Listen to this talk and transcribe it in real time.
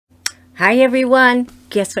Hi everyone,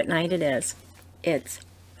 guess what night it is? It's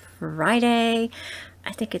Friday.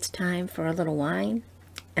 I think it's time for a little wine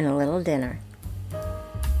and a little dinner.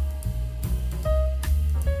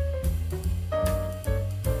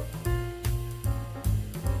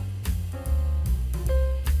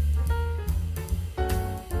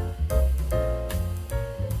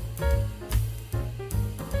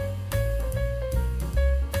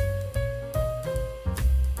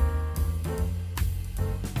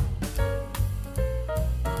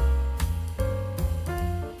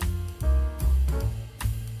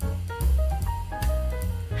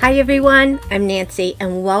 Hi everyone, I'm Nancy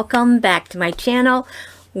and welcome back to my channel.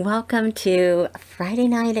 Welcome to Friday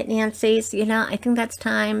night at Nancy's. You know, I think that's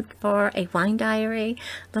time for a wine diary,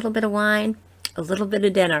 a little bit of wine, a little bit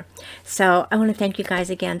of dinner. So I want to thank you guys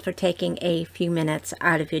again for taking a few minutes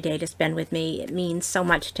out of your day to spend with me. It means so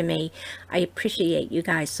much to me. I appreciate you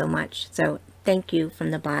guys so much. So thank you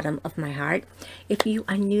from the bottom of my heart. If you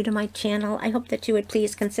are new to my channel, I hope that you would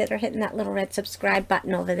please consider hitting that little red subscribe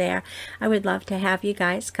button over there. I would love to have you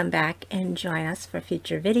guys come back and join us for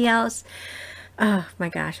future videos. Oh my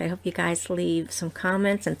gosh, I hope you guys leave some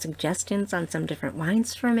comments and suggestions on some different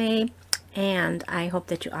wines for me. And I hope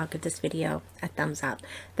that you all give this video a thumbs up.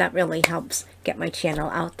 That really helps get my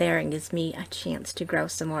channel out there and gives me a chance to grow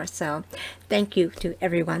some more. So thank you to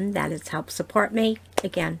everyone that has helped support me.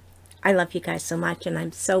 Again, I love you guys so much, and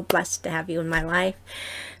I'm so blessed to have you in my life.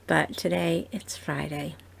 But today, it's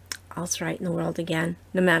Friday. All's right in the world again.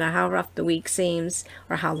 No matter how rough the week seems,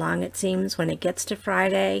 or how long it seems, when it gets to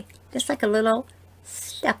Friday, just like a little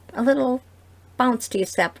step, a little bounce to your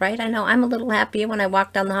step, right? I know I'm a little happier when I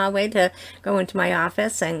walk down the hallway to go into my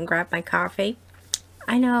office and grab my coffee.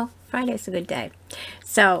 I know, Friday's a good day.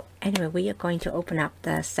 So, anyway, we are going to open up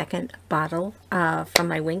the second bottle from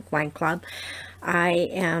my Winc Wine Club. I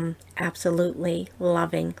am absolutely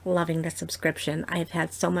loving the subscription. I've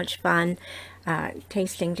had so much fun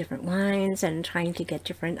tasting different wines and trying to get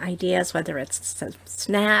different ideas, whether it's some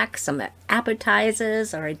snacks, some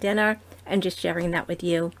appetizers, or a dinner, and just sharing that with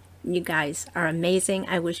you. You guys are amazing.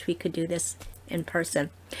 I wish we could do this in person.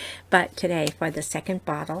 But today, for the second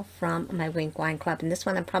bottle from my Winc Wine Club, and this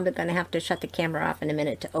one I'm probably going to have to shut the camera off in a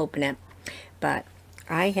minute to open it, but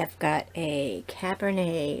I have got a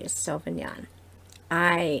Cabernet Sauvignon.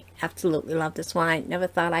 I absolutely love this wine. Never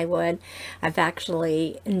thought I would. I've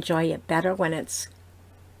actually enjoy it better when it's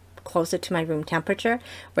closer to my room temperature,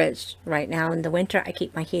 which right now in the winter I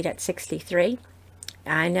keep my heat at 63.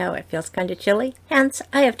 I know it feels kind of chilly, hence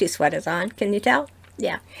I have two sweaters on. Can you tell?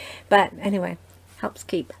 Yeah, but anyway, helps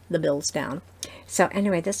keep the bills down. So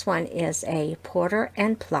anyway, this one is a Porter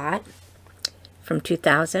and Plot from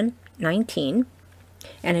 2019,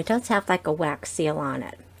 and it does have like a wax seal on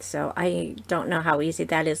it. So I don't know how easy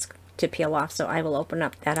that is to peel off, so I will open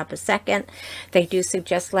up that up a second. They do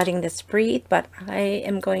suggest letting this breathe, but I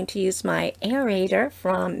am going to use my aerator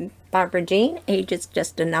from Barbara Jean. Age is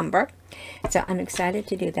just a number. So I'm excited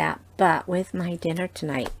to do that. But with my dinner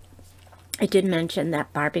tonight, I did mention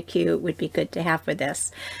that barbecue would be good to have for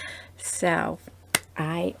this. So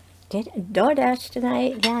I did DoorDash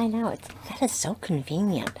tonight. Yeah, I know. That is so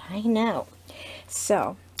convenient. I know.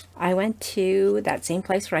 So I went to that same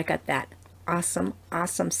place where I got that awesome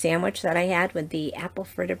sandwich that I had with the apple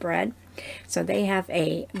fritter bread. So they have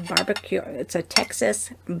a barbecue, it's a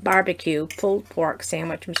Texas barbecue pulled pork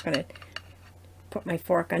sandwich. I'm just going to put my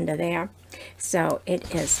fork under there. So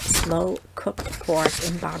it is slow cooked pork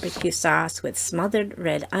in barbecue sauce with smothered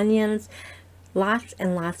red onions, lots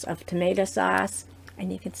and lots of tomato sauce.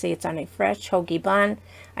 And you can see it's on a fresh hoagie bun.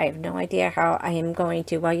 I have no idea how I am going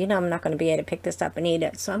to, well, you know, I'm not going to be able to pick this up and eat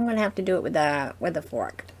it. So I'm going to have to do it with a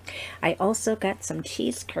fork. I also got some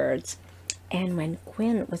cheese curds. And when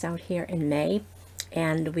Quinn was out here in May,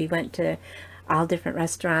 and we went to all different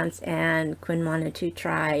restaurants, and Quinn wanted to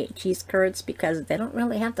try cheese curds because they don't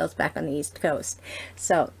really have those back on the East Coast.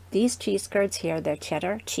 So these cheese curds here, they're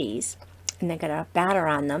cheddar cheese, and they got a batter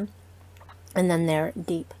on them, and then they're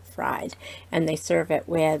deep fried, and they serve it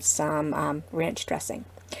with some ranch dressing.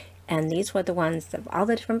 And these were the ones of all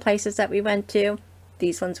the different places that we went to.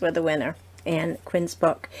 These ones were the winner in Quinn's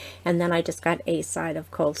book. And then I just got a side of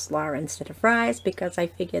coleslaw instead of fries because I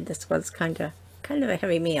figured this was kind of a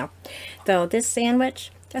heavy meal. Though this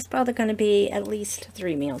sandwich, that's probably going to be at least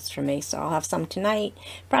 3 meals for me. So I'll have some tonight,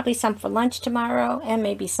 probably some for lunch tomorrow, and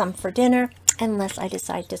maybe some for dinner, unless I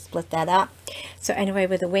decide to split that up. So anyway,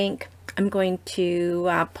 with a Winc, I'm going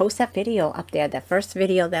to post that video up there, the first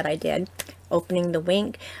video that I did opening the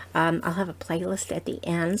Winc. I'll have a playlist at the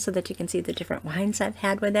end so that you can see the different wines I've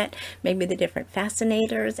had with it, maybe the different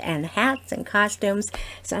fascinators and hats and costumes.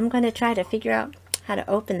 So I'm going to try to figure out how to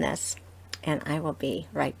open this and I will be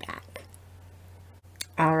right back.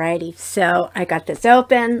 Alrighty, so I got this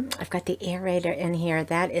open. I've got the aerator in here.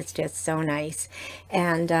 That is just so nice.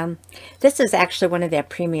 And this is actually one of their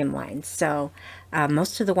premium wines. So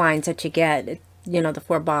most of the wines that you get, you know, the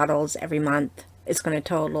 4 bottles every month, it's going to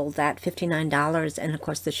total that $59, and of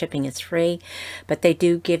course the shipping is free. But they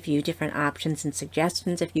do give you different options and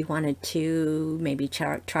suggestions if you wanted to maybe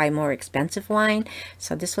try more expensive wine.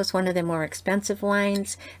 So this was one of the more expensive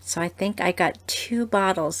wines. So I think I got 2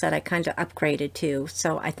 bottles that I kind of upgraded to.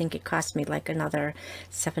 So I think it cost me like another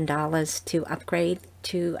 $7 to upgrade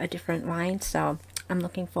to a different wine. So I'm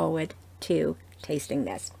looking forward to tasting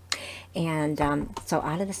this. And so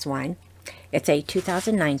out of this wine, it's a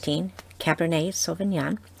 2019 Cabernet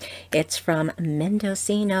Sauvignon. It's from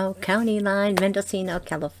Mendocino County line, Mendocino,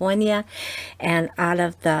 California. And out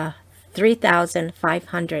of the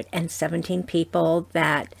 3,517 people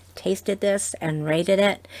that tasted this and rated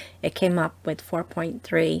it, it came up with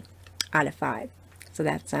 4.3 out of 5. So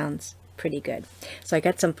that sounds pretty good. So I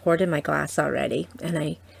got some poured in my glass already, and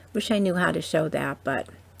I wish I knew how to show that, but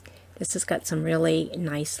this has got some really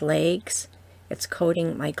nice legs. It's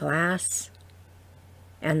coating my glass,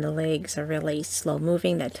 and the legs are really slow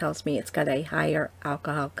moving. That tells me it's got a higher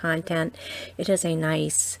alcohol content. It is a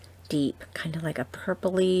nice deep, kind of like a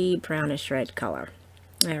purpley brownish red color.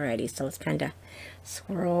 Alrighty, so let's kind of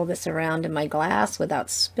swirl this around in my glass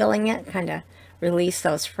without spilling it, kind of release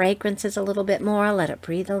those fragrances a little bit more, let it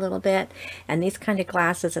breathe a little bit. And these kind of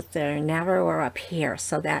glasses, they're narrower up here,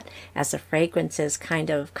 so that as the fragrances kind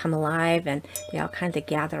of come alive and they all kind of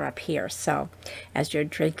gather up here. So as you're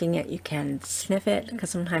drinking it, you can sniff it, because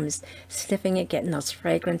sometimes sniffing it, getting those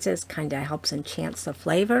fragrances kind of helps enhance the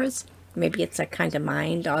flavors. Maybe it's a kind of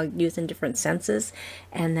mind all using different senses.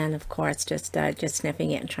 And then of course just sniffing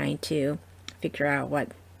it and trying to figure out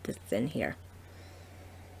what is in here.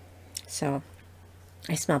 So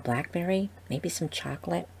I smell blackberry, maybe some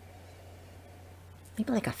chocolate,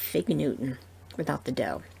 maybe like a fig Newton without the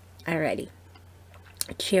dough. Alrighty.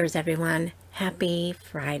 Cheers, everyone. Happy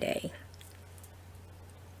Friday.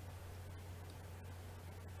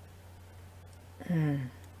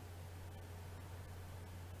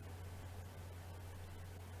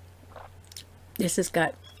 This has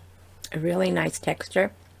got a really nice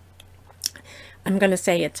texture. I'm going to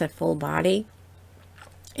say it's a full body.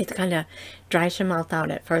 It kind of dries your mouth out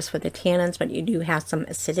at first with the tannins, but you do have some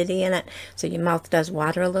acidity in it, so your mouth does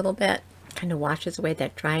water a little bit, kind of washes away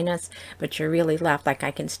that dryness, but you're really left, like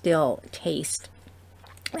I can still taste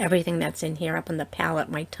everything that's in here up on the palate,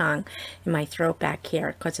 my tongue, and my throat back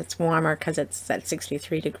here, because it's warmer, because it's at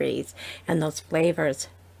 63 degrees, and those flavors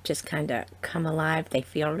just kind of come alive. They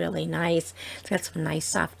feel really nice. It's got some nice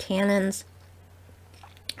soft tannins.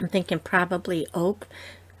 I'm thinking probably oak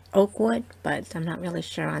wood, but I'm not really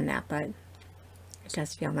sure on that, but it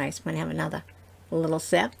does feel nice. I'm going to have another little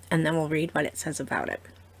sip, and then we'll read what it says about it.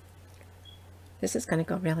 This is going to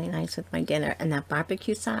go really nice with my dinner, and that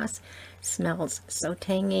barbecue sauce smells so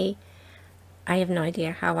tangy. I have no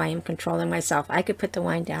idea how I am controlling myself. I could put the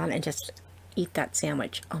wine down and just eat that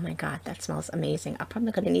sandwich. Oh my God, that smells amazing. I'm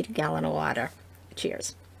probably going to need a gallon of water.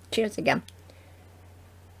 Cheers. Cheers again.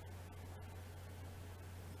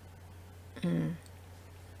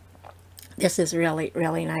 This is really,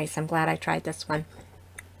 really nice. I'm glad I tried this one.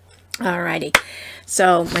 Alrighty,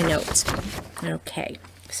 so my notes. Okay,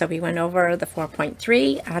 so we went over the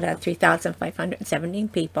 4.3 out of 3,517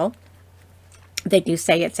 people. They do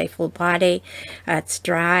say it's a full body, it's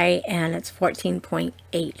dry, and it's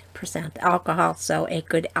 14.8% alcohol, so a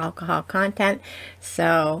good alcohol content.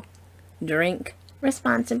 So drink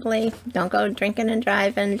responsibly. Don't go drinking and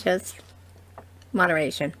driving, just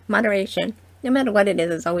moderation. Moderation. No matter what it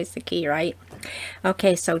is always the key, right?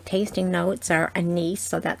 Okay, so tasting notes are anise,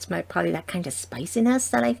 so that's probably that kind of spiciness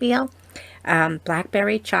that I feel.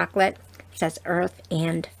 Blackberry, chocolate, it says earth,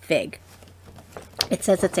 and fig. It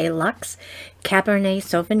says it's a Luxe Cabernet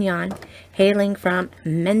Sauvignon, hailing from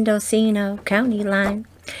Mendocino County line.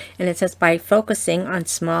 And it says, by focusing on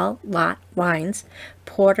small lot wines,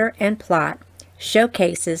 porter and plot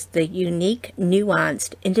showcases the unique,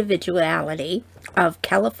 nuanced individuality of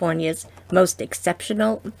California's most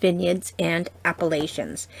exceptional vineyards and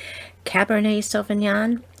appellations. Cabernet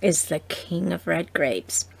Sauvignon is the king of red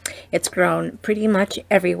grapes. It's grown pretty much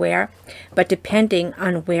everywhere, but depending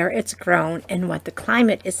on where it's grown and what the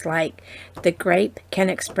climate is like, the grape can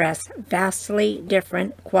express vastly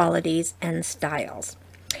different qualities and styles.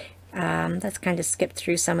 Let's kind of skip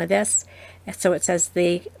through some of this. So it says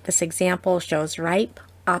this example shows ripe,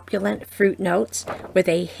 opulent fruit notes with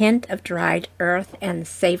a hint of dried earth and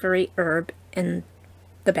savory herb in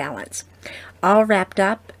the balance, all wrapped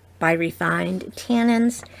up by refined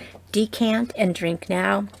tannins. Decant and drink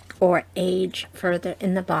now, or age further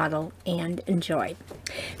in the bottle and enjoy.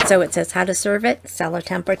 So it says how to serve it, cellar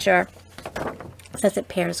temperature. It says it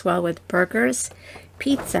pairs well with burgers,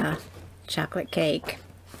 pizza, chocolate cake,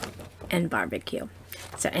 and barbecue.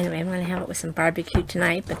 So anyway, I'm going to have it with some barbecue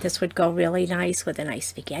tonight, but this would go really nice with a nice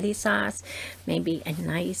spaghetti sauce, maybe a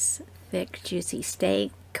nice thick juicy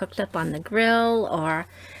steak cooked up on the grill, or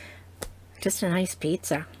just a nice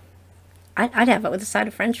pizza. I'd have it with a side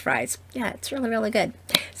of french fries. Yeah, it's really, really good.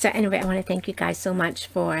 So anyway, I want to thank you guys so much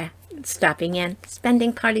for stopping in,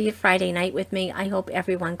 spending part of your Friday night with me. I hope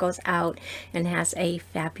everyone goes out and has a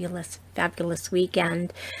fabulous, fabulous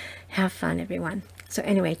weekend. Have fun, everyone. So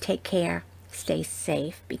anyway, take care. Stay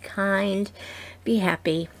safe. Be kind. Be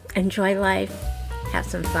happy. Enjoy life. Have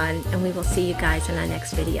some fun. And we will see you guys in our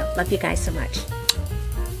next video. Love you guys so much.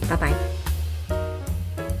 Bye-bye.